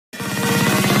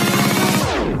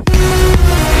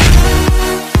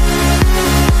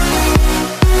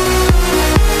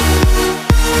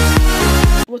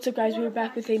up, guys? We're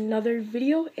back with another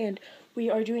video, and we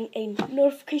are doing a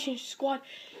Notification Squad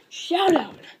shout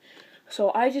out. So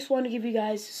I just want to give you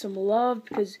guys some love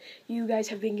because you guys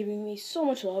have been giving me so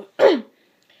much love.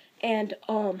 And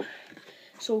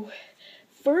so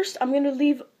first I'm gonna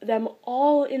leave them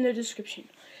all in the description.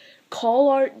 Call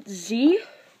Art Z,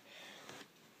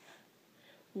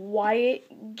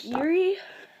 Wyatt Geary,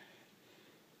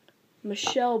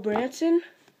 Michelle Branson,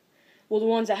 well, the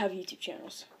ones that have YouTube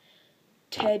channels,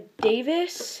 Ted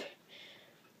Davis,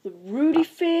 the Rudy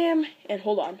fam, and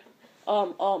hold on,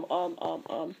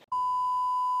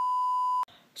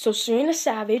 so Serena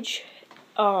Savage,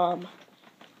 and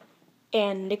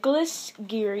Nicholas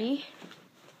Geary,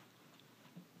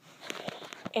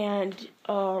 and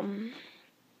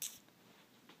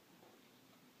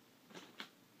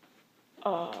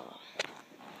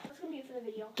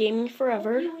Gaming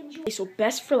Forever. Okay, so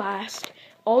best for last.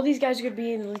 All these guys are going to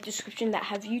be in the description that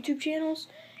have YouTube channels.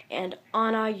 And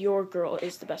Anna, your girl,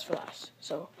 is the best for last.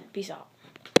 So, peace out.